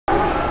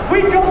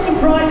we've got some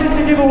prizes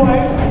to give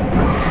away.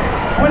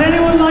 Would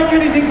anyone like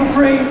anything for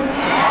free? No.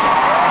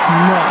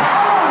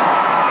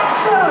 Alright,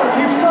 so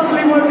you've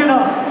suddenly woken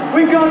up.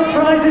 We've got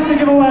prizes to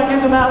give away. I'll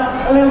give them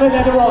out a little bit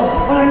later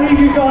on. But I need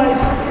you guys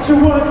to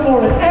work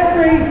for it.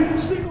 Every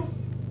single...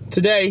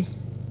 Today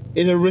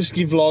is a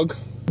risky vlog.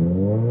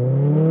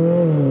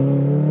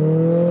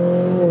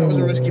 That was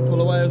a risky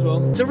pull away as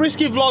well. It's a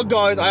risky vlog,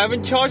 guys. I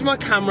haven't charged my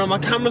camera. My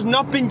camera's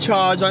not been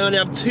charged. I only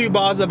have 2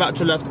 bars of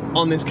battery left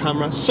on this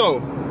camera.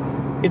 So,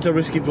 it's a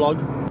risky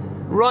vlog.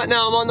 Right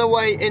now, I'm on the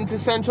way into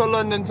central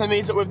London to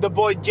meet up with the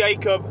boy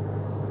Jacob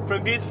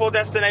from Beautiful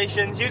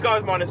Destinations. You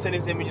guys might have seen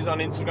his images on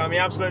Instagram. He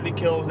absolutely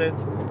kills it.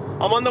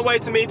 I'm on the way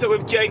to meet up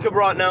with Jacob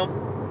right now.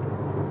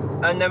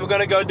 And then we're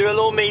going to go do a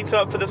little meet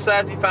up for the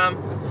Certi fam.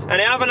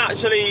 And I haven't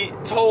actually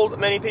told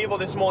many people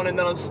this morning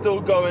that I'm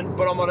still going,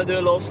 but I'm going to do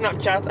a little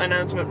Snapchat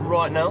announcement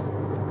right now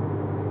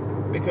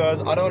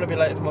because I don't want to be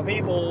late for my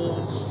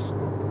peoples.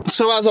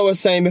 So as I was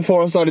saying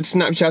before I started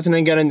Snapchatting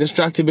and getting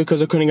distracted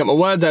because I couldn't get my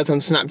words out on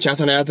Snapchat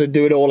and I had to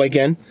do it all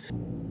again.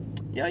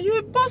 Yeah,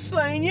 you're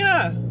bustling,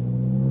 yeah.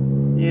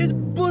 You're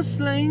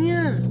bustling,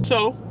 yeah.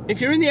 So,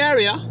 if you're in the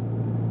area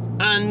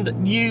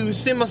and you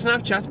see my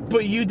Snapchat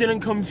but you didn't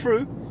come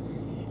through,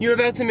 you're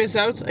about to miss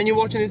out and you're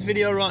watching this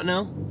video right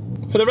now.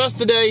 For the rest of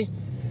the day,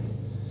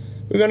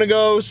 we're gonna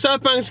go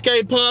South Bank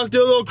Skate Park,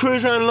 do a little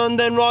cruise around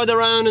London, ride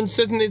around and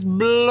sit in this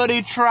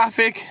bloody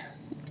traffic.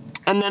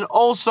 And then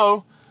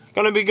also,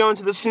 gonna be going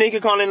to the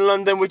SneakerCon in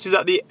London, which is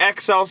at the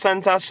XL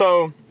Centre,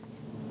 so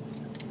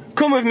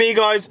come with me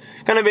guys,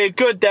 gonna be a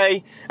good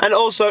day. And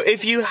also,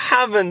 if you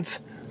haven't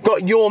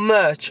got your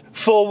merch,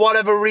 for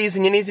whatever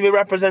reason, you need to be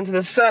representing the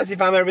Certi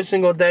fam every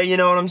single day, you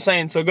know what I'm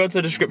saying? So go to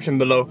the description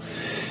below,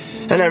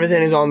 and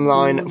everything is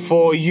online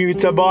for you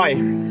to buy.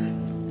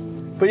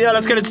 But yeah,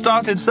 let's get it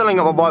started. Still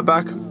got my bike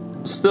back.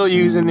 Still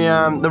using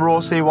the raw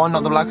C1,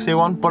 not the black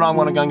C1, but I'm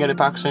gonna go and get it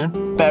back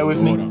soon. Bear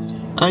with me.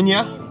 And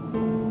yeah,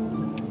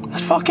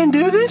 let's fucking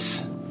do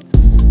this.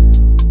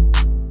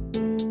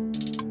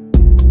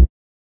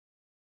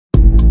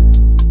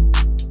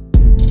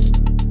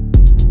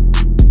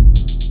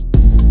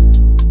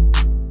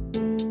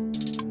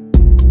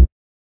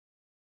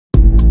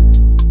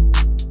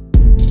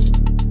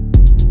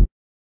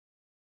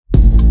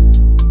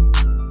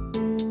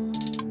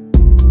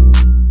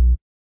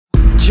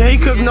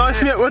 Jacob,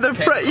 nice meet with a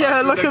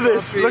yeah, look at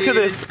this, look at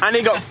this. And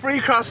he got free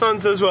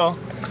croissants as well.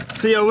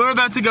 So yeah, we're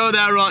about to go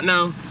there right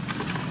now.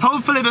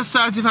 Hopefully the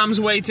Certi fam's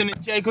waiting,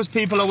 Jacob's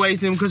people are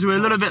waiting because we're a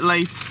little bit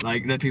late.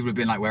 Like, the people have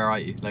been like, where are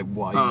you? Like,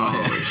 what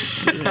are you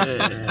shit.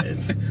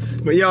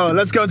 But yo,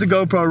 let's go to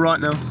GoPro right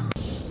now.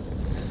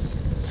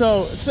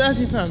 So,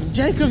 Certi fam,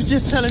 Jacob's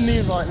just telling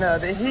me right now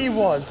that he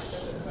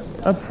was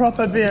a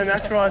proper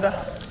BMX rider.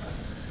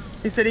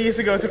 He said he used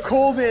to go to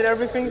Corby and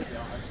everything.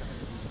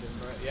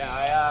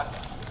 Yeah,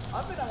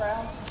 I've been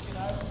around, you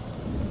know.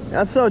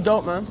 That's so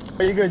dope, man.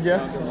 Are you good, yeah?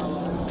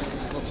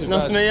 Not too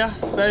Nice to bad.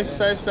 meet you.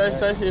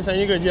 Safe. You're saying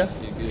you're good, yeah?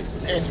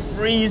 It's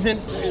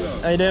freezing.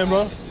 How you doing,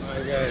 bro?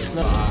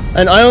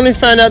 And I only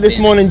found out this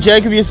morning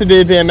Jacob used to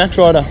be a BMX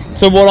rider.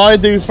 So what I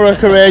do for a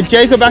career,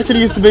 Jacob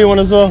actually used to be one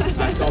as well.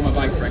 I sold my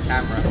bike for a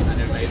camera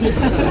and it made it.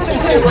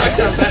 It worked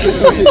out better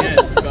than it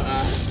did,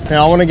 but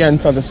Yeah, I want to get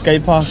inside the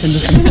skate park and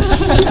just...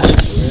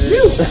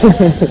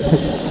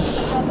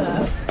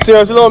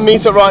 So it's a little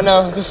meet-up right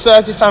now. The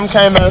Certi fam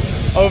came out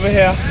over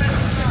here.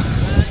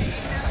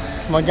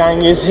 My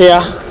gang is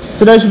here.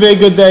 Today should be a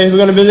good day. We're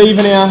going to be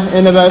leaving here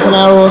in about an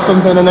hour or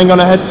something and then going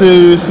to head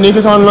to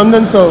SneakerCon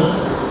London. So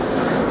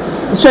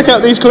check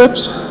out these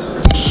clips.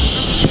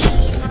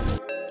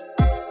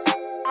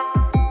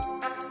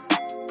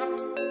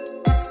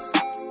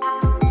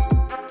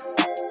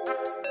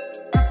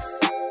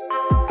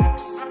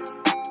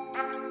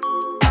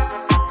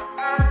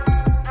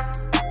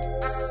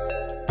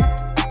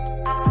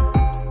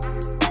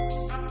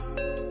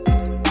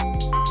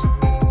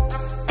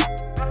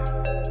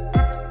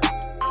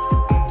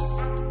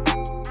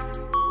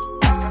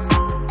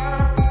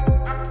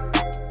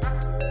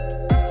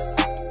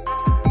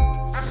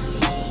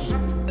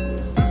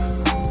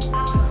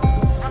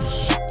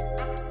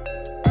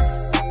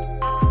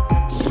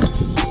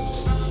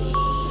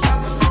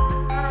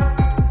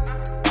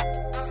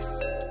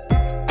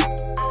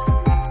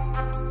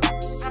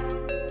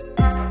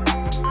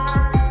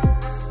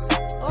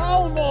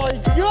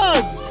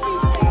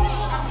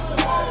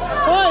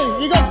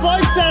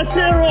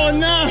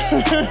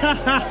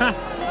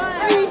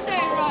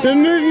 The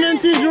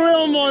movement is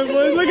real, my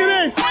boy. Look at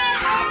this.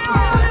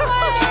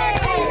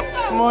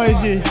 My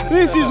G.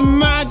 This is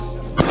mad.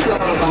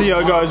 So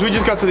yeah, guys, we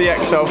just got to the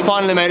XL.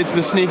 Finally made it to the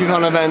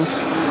SneakerCon event.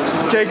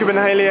 Jacob and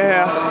Haley are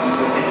here.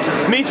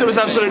 Meetup was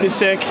absolutely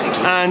sick,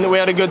 and we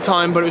had a good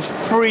time, but it was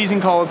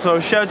freezing cold. So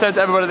shout out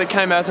to everybody that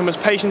came out and was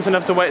patient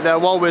enough to wait there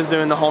while we was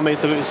doing the whole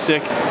meetup. It was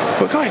sick.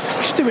 But guys,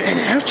 we should do it in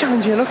and out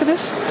challenge here. Look at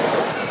this.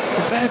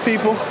 The better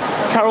people.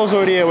 Carol's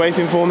already here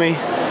waiting for me,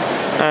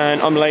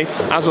 and I'm late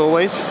as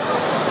always.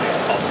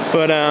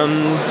 But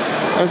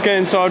let's get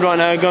inside right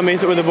now, go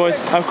meet up with the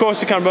boys. Of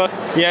course you can, bro.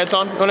 Yeah, it's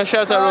on. You want to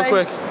shout out real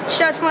quick?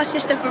 Shout out to my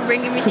sister for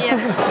bringing me here.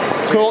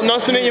 Cool,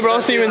 nice to meet you, bro.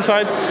 I'll see you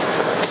inside.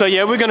 So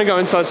yeah, we're gonna go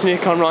inside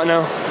SneakerCon right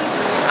now.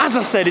 As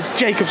I said, it's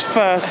Jacob's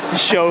first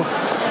show.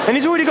 And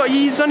he's already got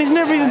Yeezys on, he's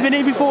never even been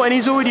here before, and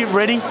he's already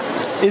ready.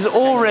 He's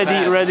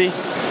already ready.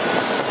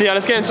 So yeah,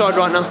 let's get inside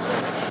right now.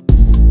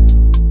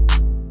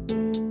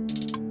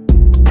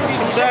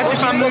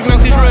 30-fan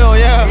movement is real,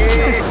 yeah.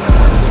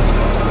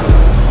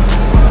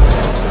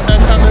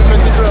 30-fan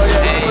movement is real,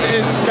 yeah. That's what it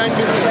is, gang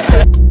business.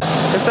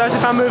 The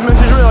 30-fan movement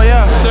is real,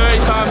 yeah.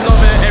 30-fan,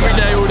 love it, every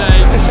day, all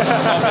day.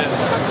 Love it.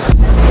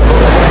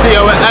 So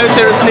yeah, we're out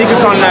here at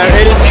SneakerCon now.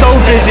 It is so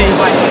busy,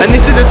 and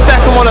this is the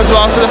second one as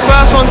well. So the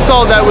first one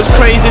sold out was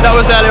crazy. That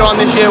was earlier on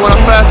this year when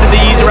I first did the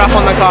Yeezy wrap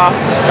on the car.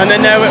 And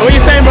then now, what are you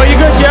saying, bro? You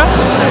good, yeah?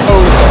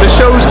 Oh, the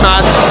show's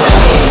mad.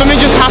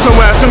 Something just happened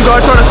where some guy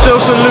tried to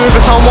steal some Louis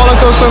Vuitton wallets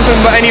or something.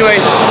 But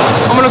anyway,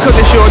 I'm gonna cut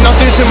this short, not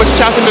do too much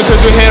chatting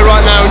because we're here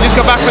right now. We just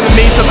got back from the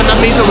meetup, and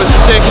that meetup was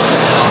sick.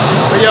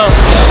 But yo,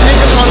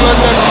 SneakerCon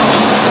London.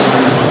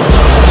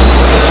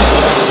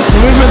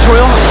 The movement's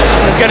real.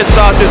 Let's get it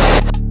started.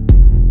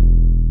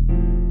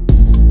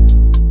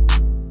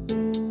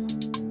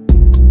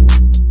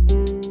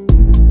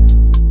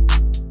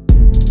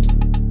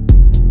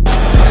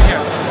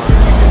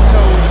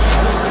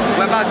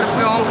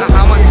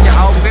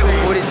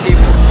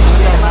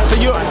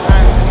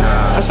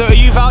 So are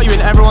you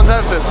valuing everyone's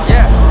outfits?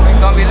 Yeah, it's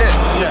gonna be lit.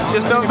 Yeah.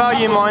 Just don't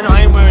value mine.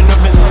 I ain't wearing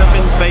nothing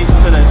bait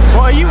today.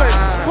 What are you wearing?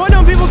 Why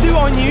don't people do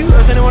on you?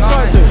 Has anyone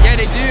tried to? Yeah,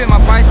 they do. My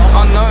price is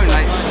unknown.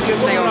 Like, it's gonna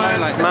stay unknown.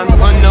 Like, man,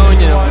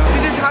 unknown, you know.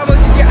 This is how much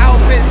is your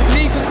outfit?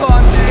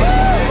 SneakerCon.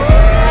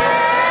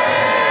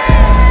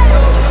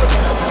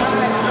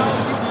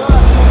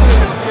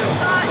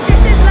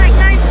 This is like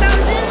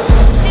 9,000.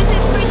 This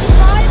is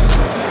 25.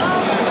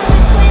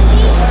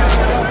 20.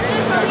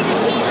 Probably the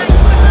jeans like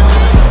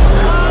 400.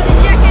 The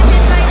jacket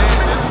is like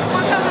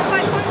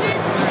 1,500.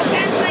 The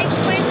pants like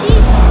 20.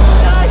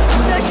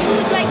 The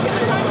shoes like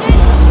 700.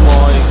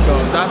 My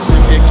God, that's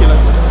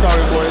ridiculous.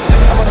 Sorry, boys.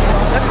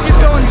 Let's just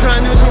go and try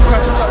and do some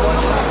crap.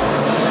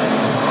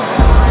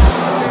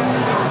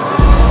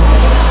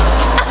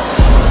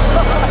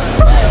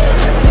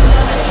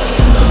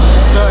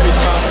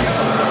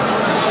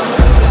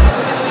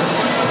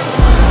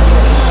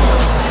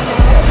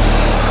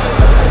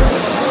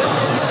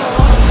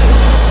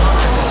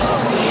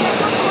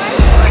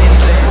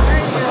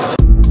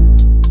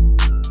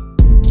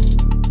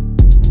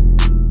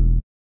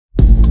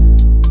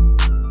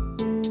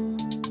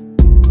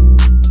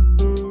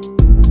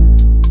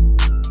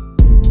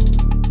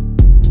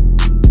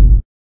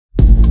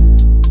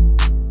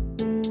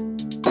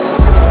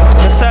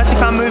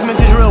 Movement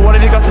is real. What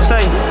have you got to say?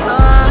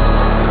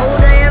 All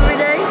day, every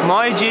day.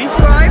 My G.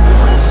 Subscribe.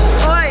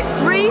 Alright,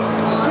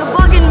 Reese, you're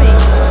bugging me.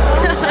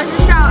 That's a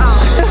shout out.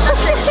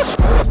 That's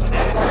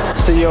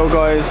it. So yo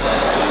guys,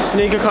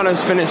 SneakerCon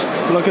is finished.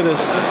 Look at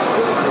this.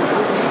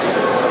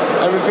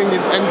 Everything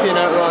is emptying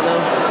out right now.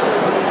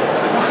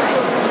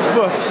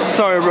 But,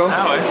 sorry bro.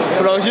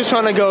 But I was just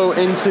trying to go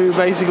into,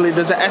 basically,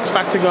 there's an X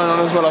Factor going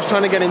on as well. I was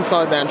trying to get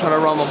inside there and trying to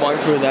ride my bike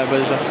through there, but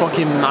there's a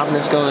fucking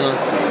madness going on.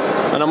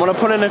 And I'm gonna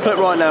put in a clip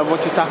right now of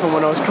what just happened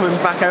when I was coming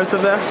back out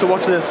of there. So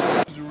watch this.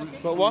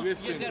 But what?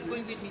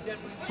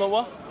 But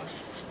what?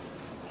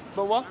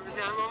 But what?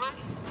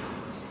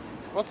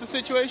 What's the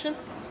situation?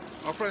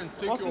 My friend,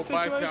 take What's your the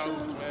bike situation?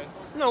 out, man.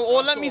 No,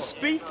 or let me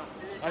speak.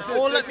 I said,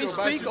 Or take let me your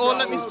speak. bicycle Or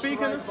let me out. speak.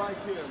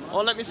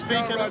 Or let me speak. You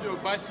can't ride your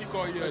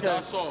bicycle here,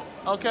 that's all.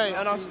 Okay,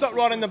 and I stopped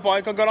riding the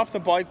bike. I got off the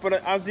bike,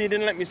 but as you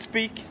didn't let me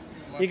speak,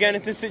 you get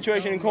into this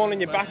situation and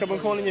calling your backup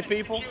and calling your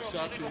people.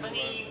 Exactly, man.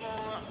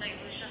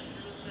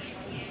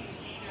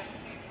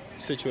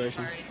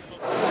 Situation.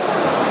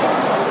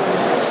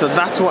 So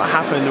that's what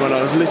happened when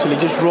I was literally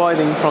just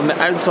riding from the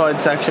outside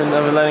section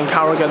of letting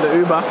Carol get the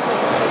Uber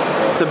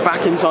to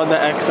back inside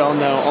the XL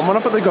now. I'm gonna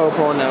put the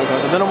GoPro on now,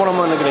 guys. I don't know what I'm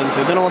gonna get into.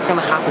 I don't know what's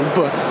gonna happen,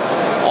 but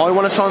I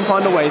want to try and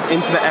find a way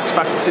into the X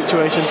Factor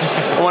situation.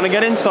 I want to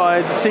get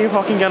inside, see if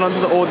I can get onto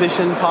the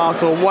audition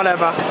part or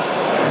whatever.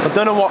 I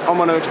don't know what I'm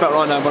going to expect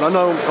right now, but I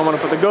know I'm going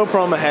to put the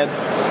GoPro on my head,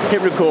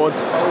 hit record,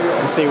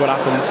 and see what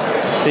happens.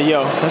 So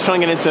yo, let's try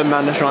and get into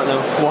madness right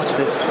now. Watch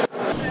this.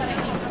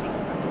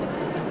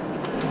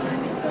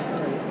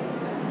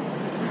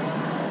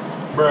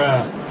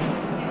 Bruh.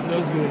 That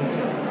was good.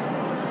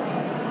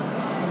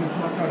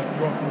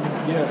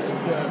 Yeah,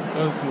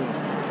 that was good.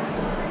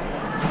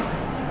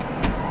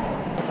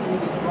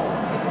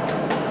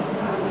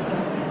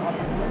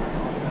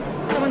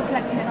 Someone's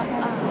collecting it.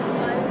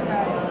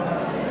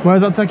 Where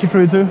does that take you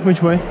through to?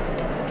 Which way?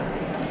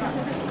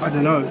 I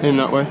don't know. In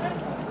that way.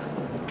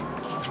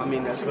 I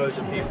mean, there's loads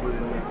of people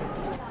in there.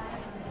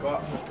 Go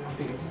up.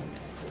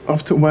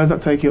 Up to, where does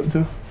that take you up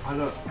to? I don't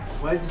know.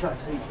 Where does that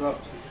take you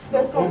up to?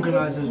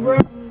 Organisers.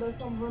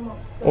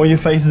 All your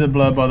faces are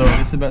blurred, by the way.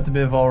 This is about to be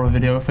a viral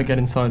video. If I get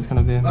inside, it's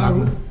going to be a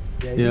madness.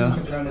 Yeah.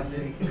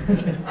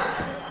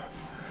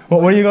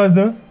 What are you guys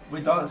doing?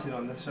 We're dancing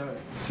on the show.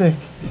 Sick.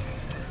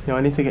 Yeah,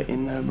 I need to get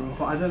in there, bro.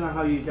 But I don't know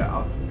how you get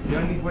up. The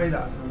only way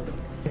that...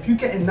 If you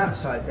get in that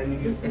side,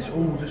 then it's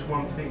all just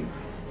one thing.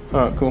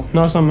 Alright, cool.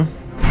 Nice one, man.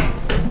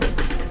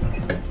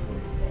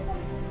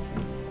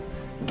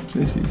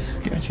 This is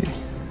sketchy.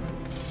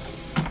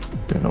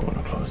 Do not want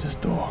to close this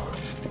door.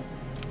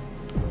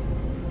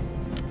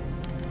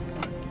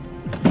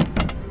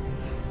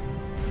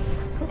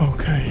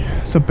 Okay,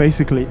 so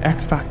basically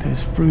X Factor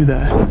is through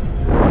there.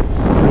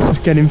 We're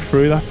just getting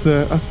through, that's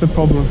the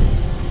problem.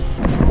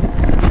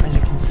 As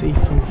you can see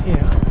from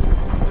here.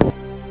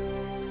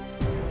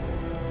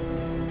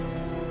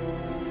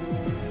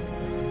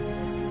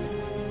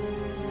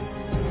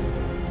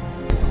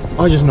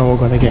 I just know we're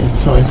gonna get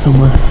inside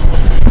somewhere.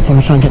 I'm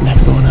gonna try and get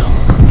next door now.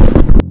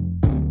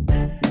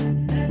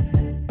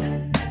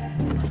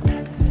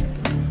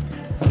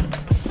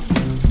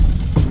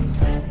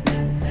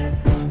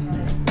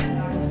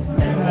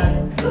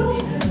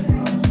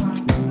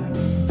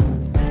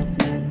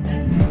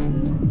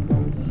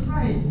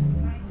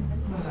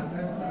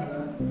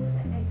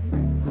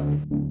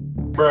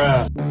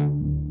 Bruh.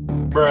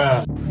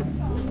 Bruh.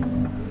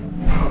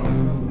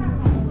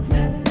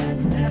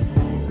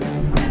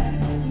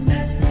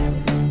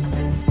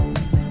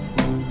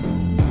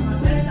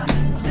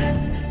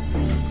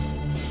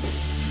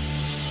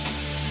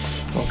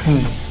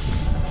 Okay.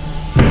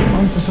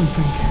 On to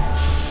something.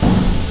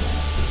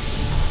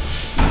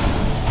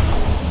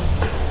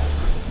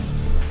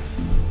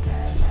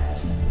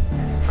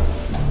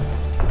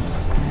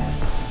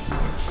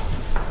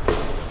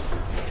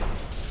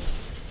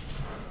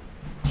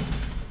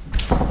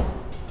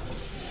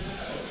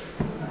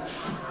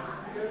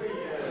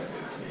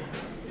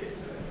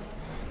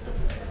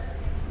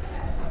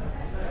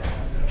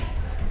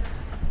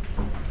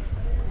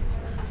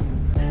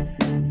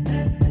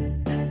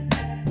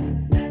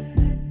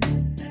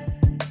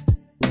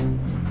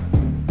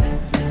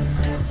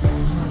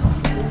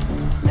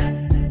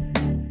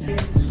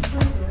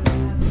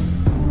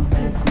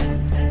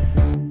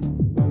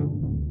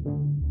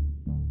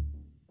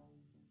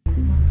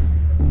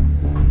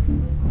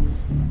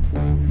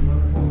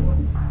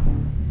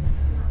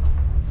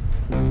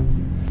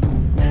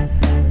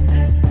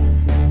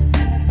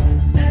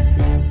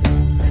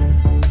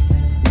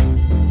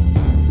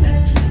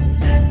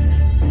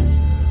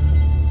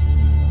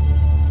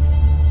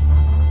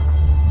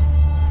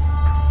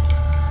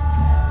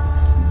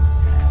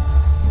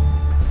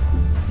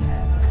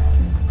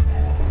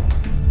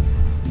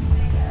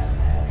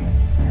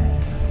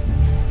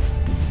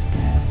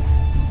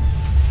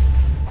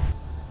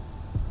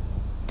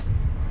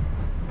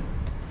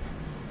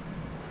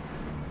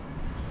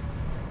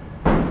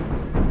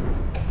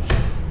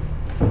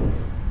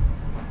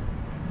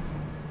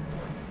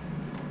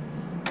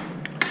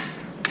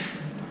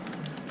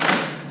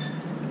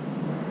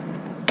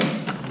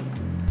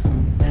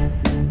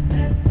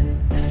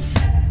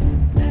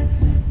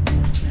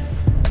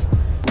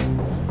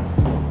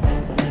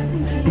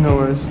 No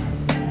worries.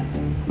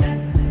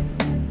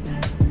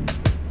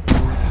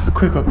 A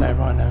quick update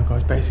right now,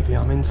 guys. Basically,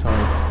 I'm inside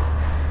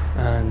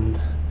and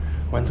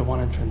went to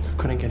one entrance,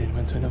 couldn't get in.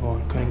 Went to another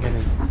one, couldn't get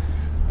in.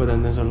 But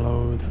then there's a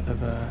load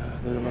of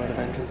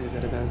entrances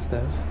that are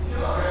downstairs.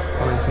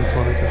 I'm in some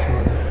toilet section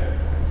right now.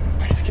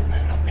 I need to get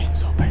moving. I'm being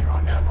so bait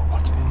right now, but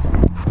watch this.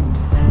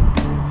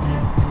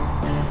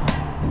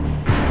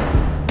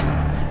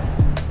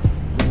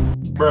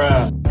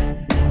 Bruh.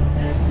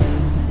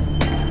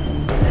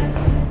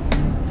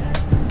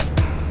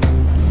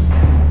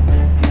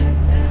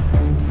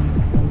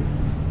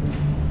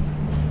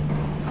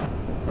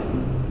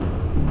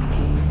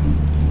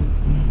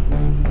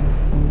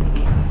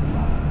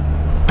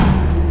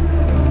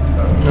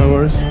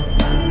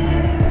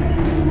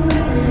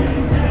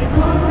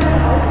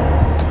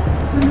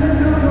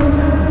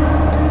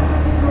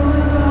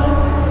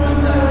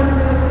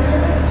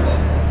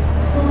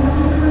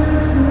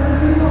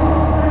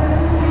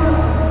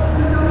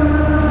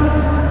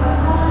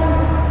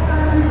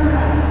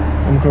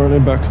 Currently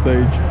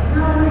backstage. Excuse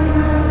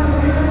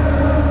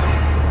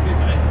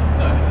me.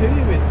 So, who are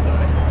you with,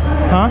 sorry?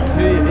 Huh?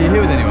 Are you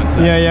here with anyone, sir?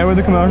 Yeah, with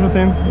the commercial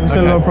team. We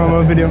sent a little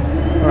promo video.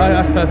 Right. Oh,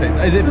 that's perfect.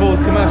 Is it for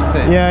the commercial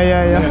team?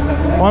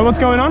 Yeah. Why, what's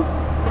going on?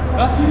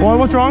 Huh? Why,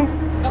 what's wrong?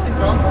 Nothing's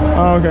wrong.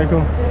 Oh, okay,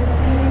 cool.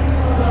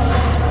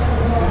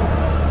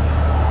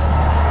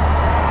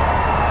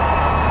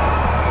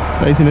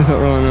 Lighting this up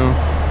right now.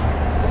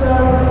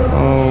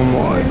 Oh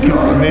my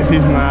god, this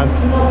is mad.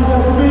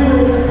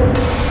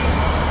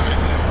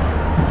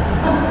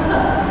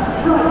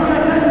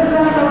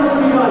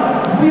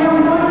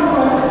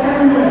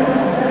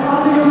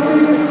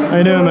 How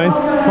you doing, mate?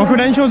 My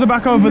credentials are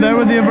back over there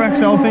with the other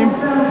XL team.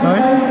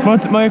 Sorry?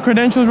 My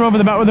credentials are over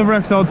the back with the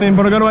other XL team,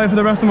 but I gotta wait for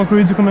the rest of my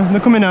crew to come in.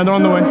 They're coming now, they're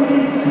on the way.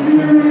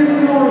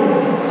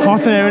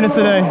 Hot in here, innit,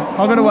 today?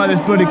 I've gotta wear this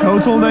bloody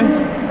coat all day.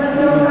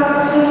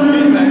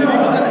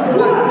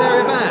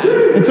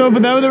 It's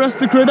over there with the rest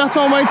of the crew, that's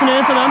why I'm waiting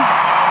here for them.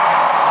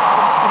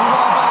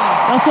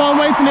 That's why I'm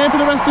waiting here for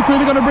the rest of the crew,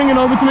 they're gonna bring it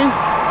over to me.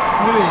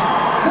 Who is?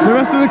 The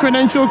rest of the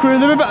credential crew,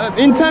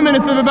 in 10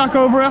 minutes they'll be back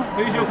over here.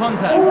 Who's your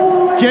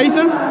contact?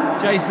 Jason.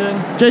 Jason.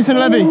 Jason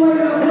Levy. I don't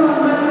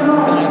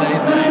know that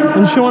his name.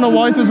 And Shauna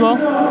White as well.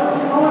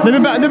 They'll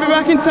be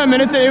back in 10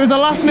 minutes. It was a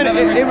last minute.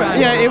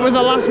 Yeah, it was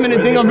a last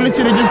minute thing. I've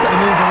literally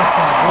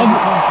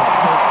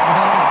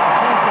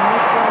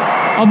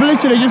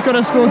just got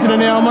escorted in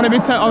here. I'm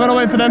gonna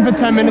wait for them for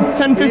 10 minutes,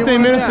 10-15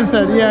 minutes. I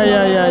said. Yeah.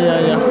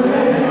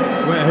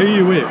 Wait, who are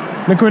you with?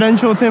 The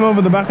credential team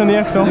over the back on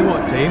the XL.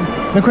 What team?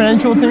 The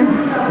credential team.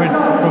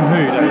 From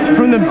who though?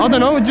 From the, I don't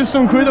know, just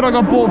some crew that I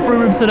got brought through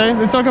with today.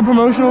 It's like a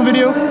promotional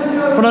video,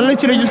 but I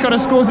literally just got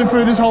escorted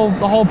through the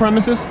whole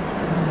premises.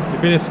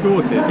 You've been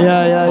escorted?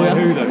 Yeah. By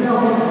who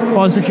though?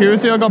 By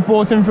security. I got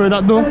brought in through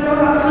that door.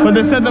 But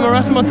they said that the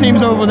rest of my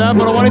team's over there,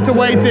 but I wanted to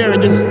wait here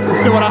and just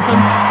see what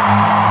happened.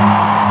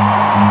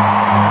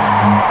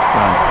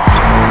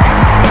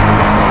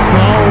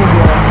 No,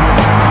 bro.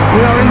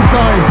 We are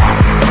inside.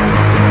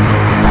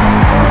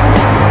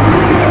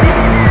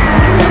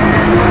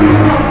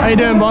 How you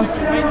doing, boss?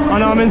 I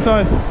know I'm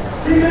inside.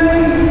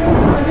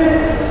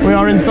 We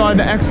are inside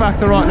the X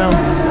Factor right now.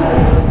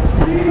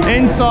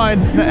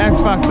 Inside the X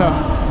Factor.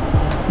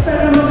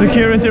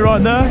 Security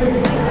right there.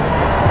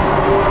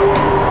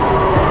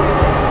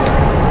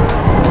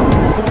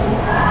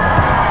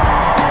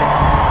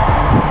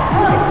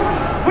 Right,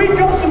 we've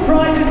got some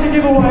prizes to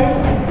give away.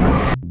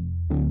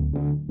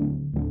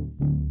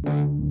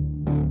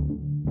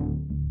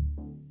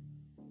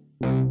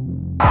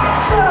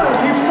 So,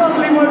 you've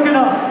suddenly woken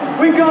up.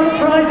 We've got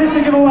prizes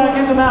to give away. I'll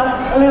give them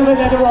out a little bit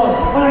later on.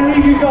 But I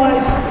need you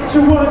guys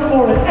to work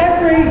for it.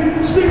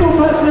 Every single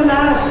person in the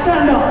house,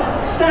 stand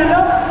up. Stand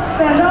up,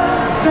 stand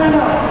up, stand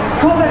up.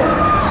 Come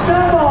in,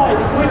 stand by.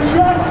 We're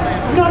track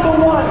number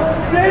 1.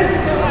 This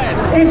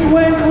is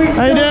when we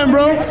start to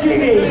get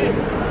jiggy.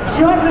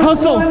 Track number 1.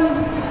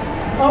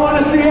 I want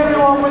to see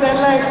everyone with their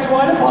legs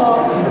wide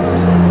apart.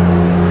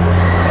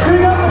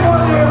 Bring up the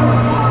volume.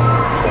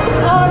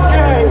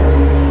 Okay,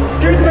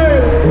 good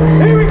move.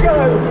 Here we go,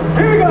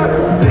 here we go.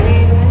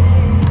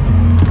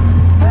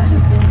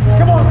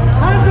 Come on,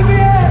 hands in the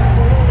air.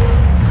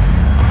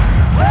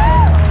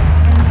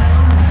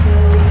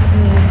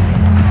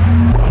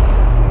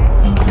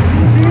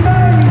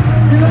 T-Man,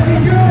 you're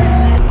looking great.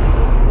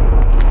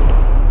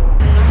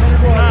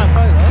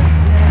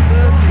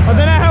 I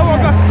don't know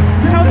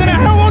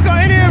how I got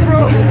in here, bro.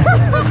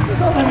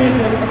 Stop the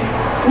music.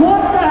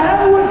 What the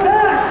hell was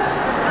that?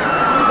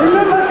 It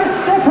looked like a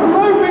step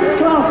aerobics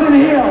class in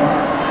here.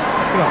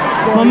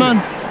 My man,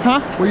 huh?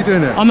 What are you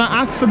doing here? I'm an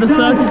act for the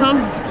Certifam.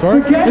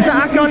 Sorry? It's an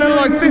act going in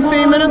like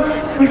 15 minutes.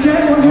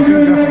 Forget what you're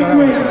doing next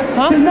week.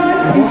 Huh?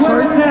 Tonight is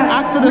where it's at.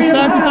 Act for the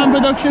Certifam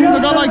production. I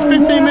got like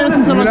 15 minutes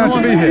until You're allowed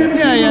to be here?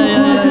 Yeah.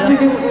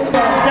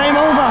 Game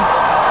over.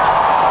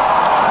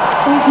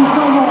 Thank you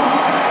so much.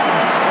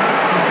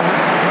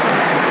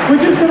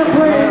 We're just going to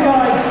play it,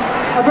 guys.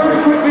 A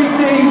very quick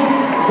VT.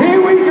 Here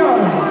we go.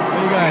 Where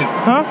are you going?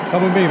 Huh?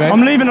 Come with me, mate.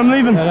 I'm leaving.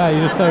 No, you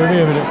just stay with me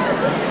a minute.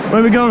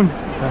 Where are we going?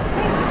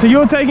 So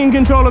you're taking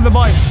control of the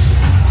bike.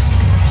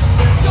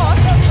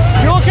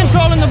 You're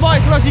controlling the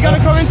bike. Look, you're going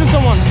to go into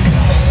someone.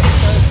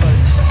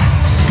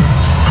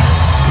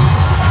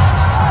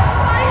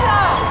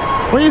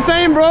 What are you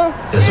saying, bro?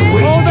 There's a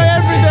way all day,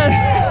 every day.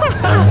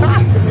 I'm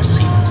moving from your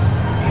seat.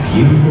 If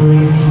you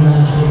believe in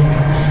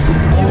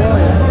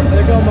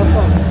Let go of my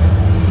phone.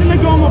 Let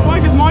go on my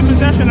bike. It's my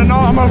possession, and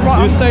I'm a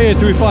right. You stay here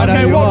till we find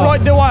out who you what are.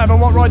 right do I have, and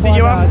what right do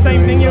you have?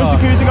 Same thing. You're a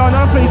security guard,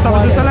 not a police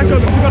officer. So let go.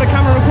 You've got a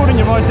camera recording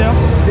you right here.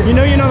 You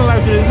know you're not allowed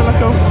to do this. So let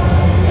go.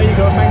 There you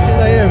go. Thank you.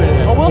 Stay here a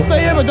minute. I will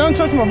stay here, but don't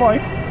touch my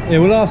bike. Yeah,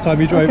 well last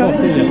time you drove off,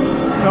 didn't you?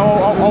 No,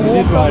 I walked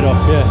You did ride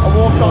off, yeah. I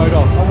walked off.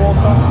 I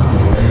walked off.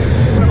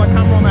 Put my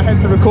camera on my head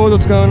to record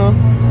what's going on.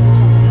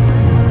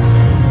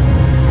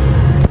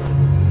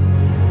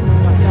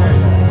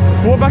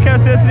 Walk back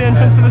out here to the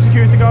entrance to the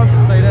security guards.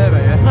 Stay there,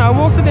 mate, yeah? No,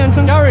 walk to the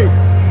entrance. Gary!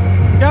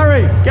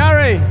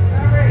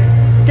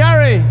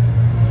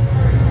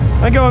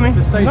 Let go of me.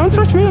 Don't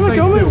touch me, let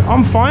go of me.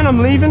 I'm fine, I'm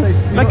leaving.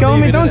 Let go of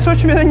me, don't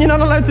touch me, then you're not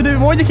allowed to do it.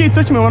 Why do you keep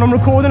touching me when I'm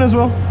recording as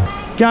well?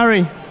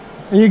 Gary,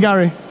 are you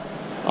Gary?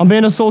 I'm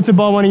being assaulted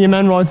by one of your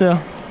men right here.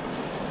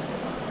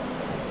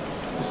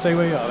 Just stay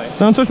where you are, mate.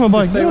 Don't touch my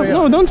bike.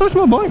 No, don't touch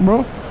my bike,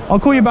 bro. I'll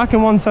call you back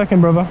in 1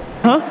 second, brother.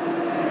 Huh?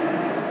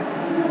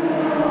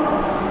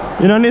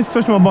 You don't need to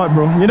touch my bike,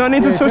 bro. You don't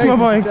need to touch my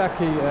bike.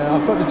 Jackie,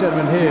 I've got the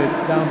gentleman here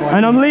down by...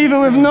 And I'm leaving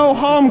with no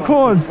harm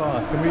caused.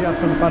 Can we have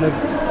some kind of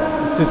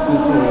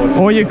assistance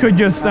or you could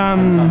just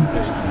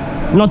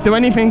not do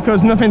anything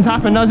because nothing's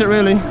happened, has it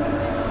really?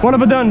 What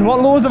have I done? What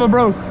laws have I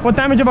broke? What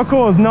damage have I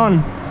caused?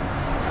 None.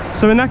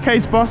 So in that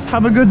case, boss,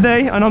 have a good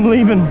day and I'm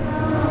leaving.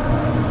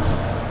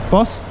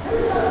 Boss?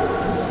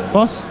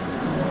 Boss?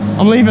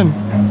 I'm leaving.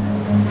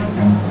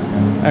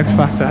 X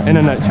Factor,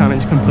 internet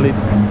challenge complete.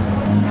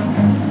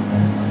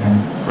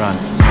 Run.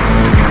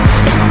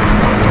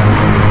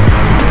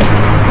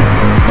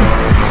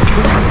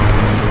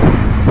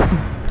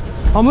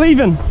 I'm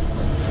leaving.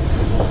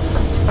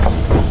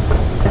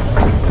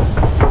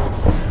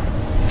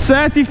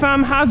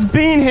 Certifam has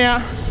been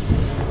here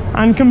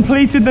and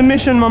completed the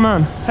mission, my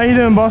man. How you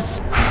doing, boss?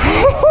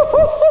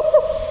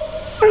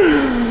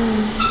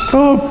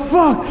 Oh,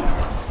 fuck.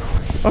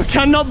 I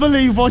cannot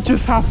believe what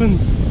just happened.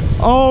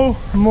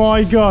 Oh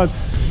my god.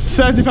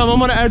 Seriously fam, I'm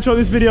gonna outro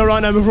this video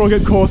right now before I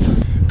get caught.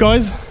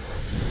 Guys,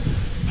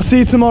 I'll see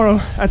you tomorrow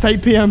at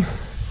 8 PM.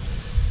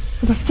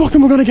 What the fuck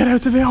am I gonna get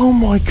out of it? Oh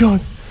my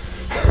god.